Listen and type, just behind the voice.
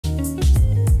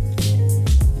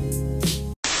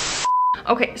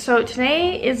Okay, so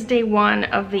today is day 1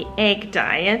 of the egg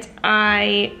diet.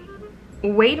 I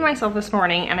weighed myself this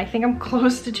morning and I think I'm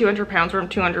close to 200 pounds, or I'm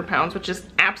 200 pounds, which is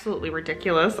absolutely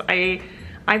ridiculous.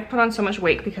 I've put on so much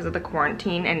weight because of the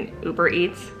quarantine and Uber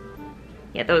Eats.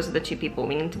 Yeah, those are the two people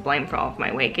we need to blame for all of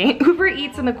my weight gain. Uber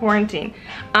Eats and the quarantine.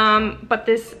 But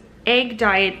this egg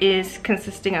diet is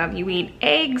consisting of, you eat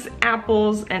eggs,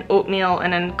 apples, and oatmeal,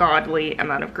 and an ungodly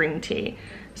amount of green tea.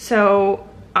 So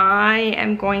I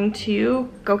am going to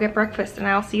go get breakfast and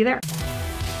I'll see you there.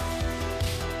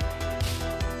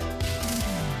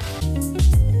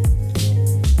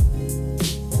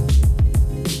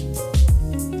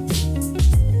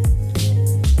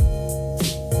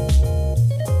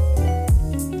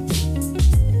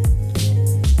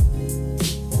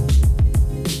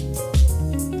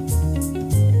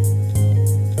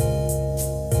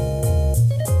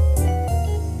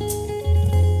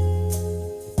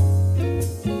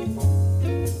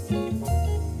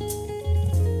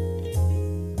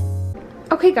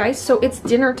 Okay guys, so it's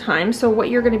dinner time. So what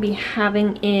you're going to be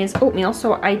having is oatmeal.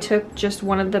 So I took just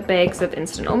one of the bags of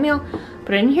instant oatmeal,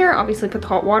 put it in here, obviously put the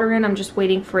hot water in. I'm just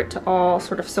waiting for it to all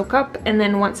sort of soak up. And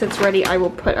then once it's ready, I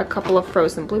will put a couple of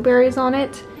frozen blueberries on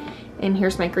it. And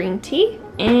here's my green tea.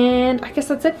 And I guess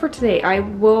that's it for today. I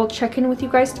will check in with you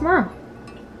guys tomorrow.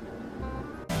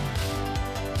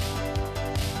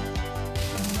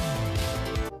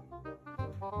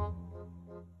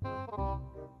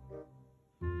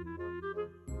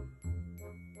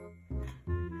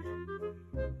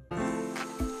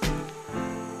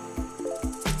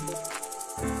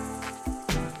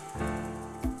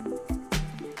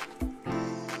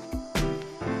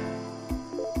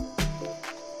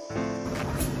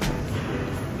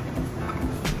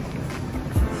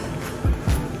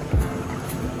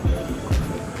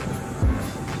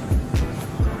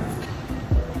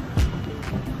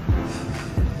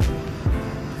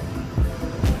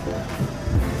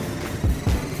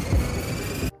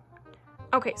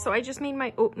 Okay, so I just made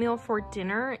my oatmeal for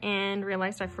dinner and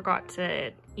realized I forgot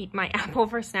to eat my apple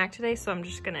for snack today, so I'm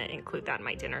just gonna include that in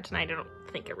my dinner tonight. I don't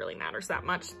think it really matters that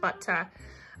much, but I'm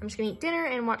just gonna eat dinner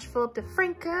and watch Philip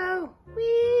DeFranco.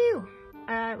 Woo!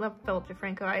 I love Philip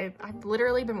DeFranco. I've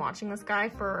literally been watching this guy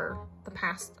for the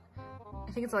past,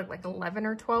 I think it's like 11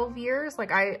 or 12 years.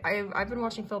 Like I've been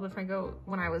watching Philip DeFranco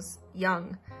when I was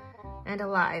young and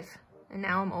alive, and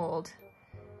now I'm old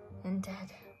and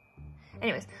dead.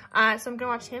 Anyways, so I'm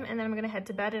gonna watch him and then I'm gonna head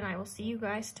to bed and I will see you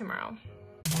guys tomorrow.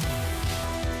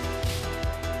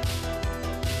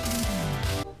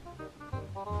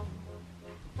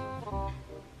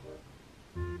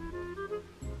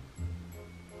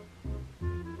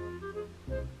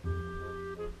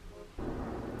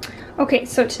 Okay,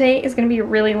 so today is gonna be a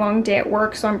really long day at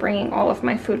work, so I'm bringing all of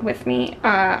my food with me.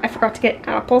 I forgot to get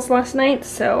apples last night,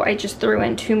 so I just threw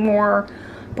in 2 more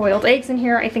boiled eggs in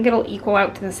here. I think it'll equal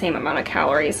out to the same amount of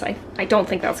calories. I don't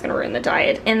think that's gonna ruin the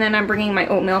diet. And then I'm bringing my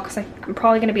oatmeal because I'm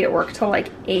probably gonna be at work till like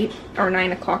 8 or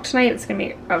 9 o'clock tonight. It's gonna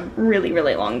be a really,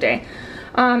 really long day.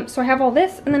 So I have all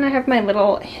this, and then I have my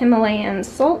little Himalayan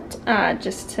salt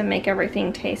just to make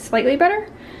everything taste slightly better.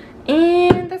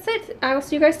 And that's it. I will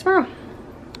see you guys tomorrow.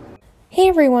 Hey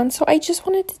everyone, so I just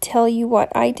wanted to tell you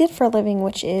what I did for a living,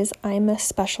 which is I'm a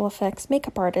special effects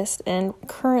makeup artist, and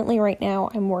currently right now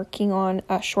I'm working on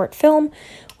a short film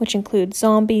which includes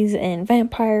zombies and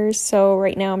vampires. So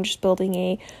right now I'm just building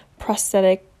a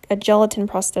gelatin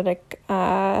prosthetic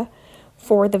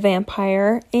for the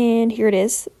vampire, and here it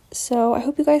is. So I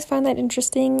hope you guys find that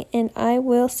interesting, and I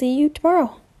will see you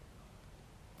tomorrow.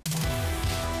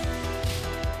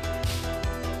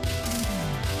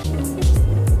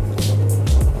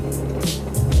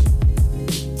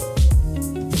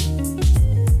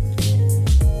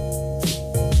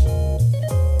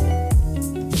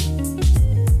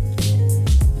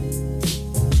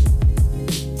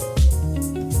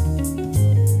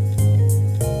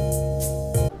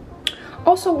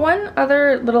 Also, one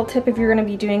other little tip if you're going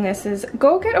to be doing this is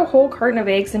go get a whole carton of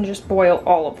eggs and just boil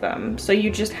all of them. So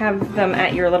you just have them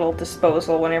at your little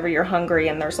disposal whenever you're hungry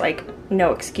and there's like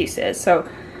no excuses. So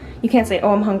you can't say, oh,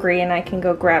 I'm hungry and I can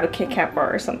go grab a Kit Kat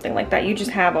bar or something like that. You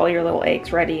just have all your little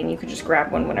eggs ready and you can just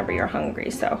grab one whenever you're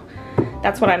hungry. So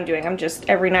that's what I'm doing.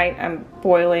 Every night I'm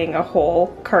boiling a whole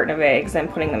carton of eggs and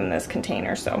putting them in this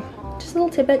container. So just a little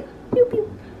tidbit. Pew,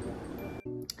 pew.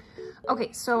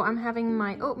 Okay, so I'm having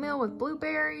my oatmeal with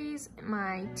blueberries,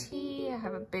 my tea, I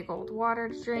have a big old water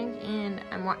to drink, and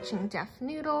I'm watching Deaf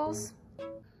Noodles.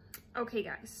 Okay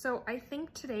guys, so I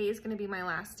think today is gonna be my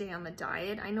last day on the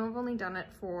diet. I know I've only done it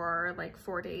for like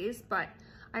 4 days, but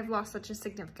I've lost such a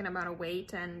significant amount of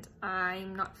weight and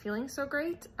I'm not feeling so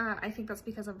great. I think that's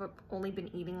because I've only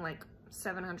been eating like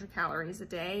 700 calories a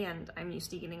day, and I'm used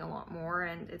to eating a lot more,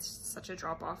 and it's such a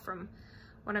drop off from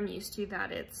what I'm used to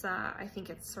that it's, I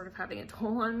think it's sort of having a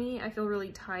toll on me. I feel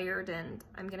really tired and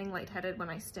I'm getting lightheaded when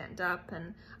I stand up,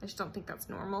 and I just don't think that's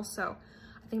normal. So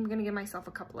I think I'm gonna give myself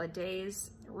a couple of days,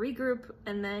 regroup,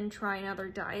 and then try another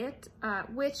diet,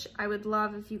 which I would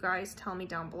love if you guys tell me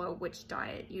down below which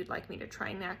diet you'd like me to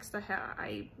try next.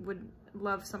 I would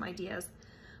love some ideas,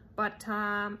 but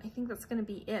I think that's gonna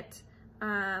be it.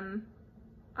 I'm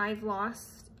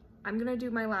gonna do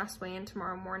my last weigh-in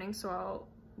tomorrow morning, so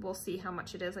we'll see how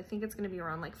much it is. I think it's gonna be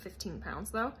around like 15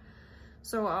 pounds though.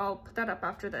 So I'll put that up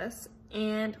after this,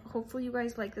 and hopefully you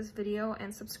guys like this video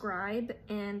and subscribe,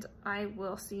 and I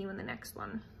will see you in the next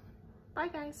one. Bye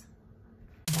guys.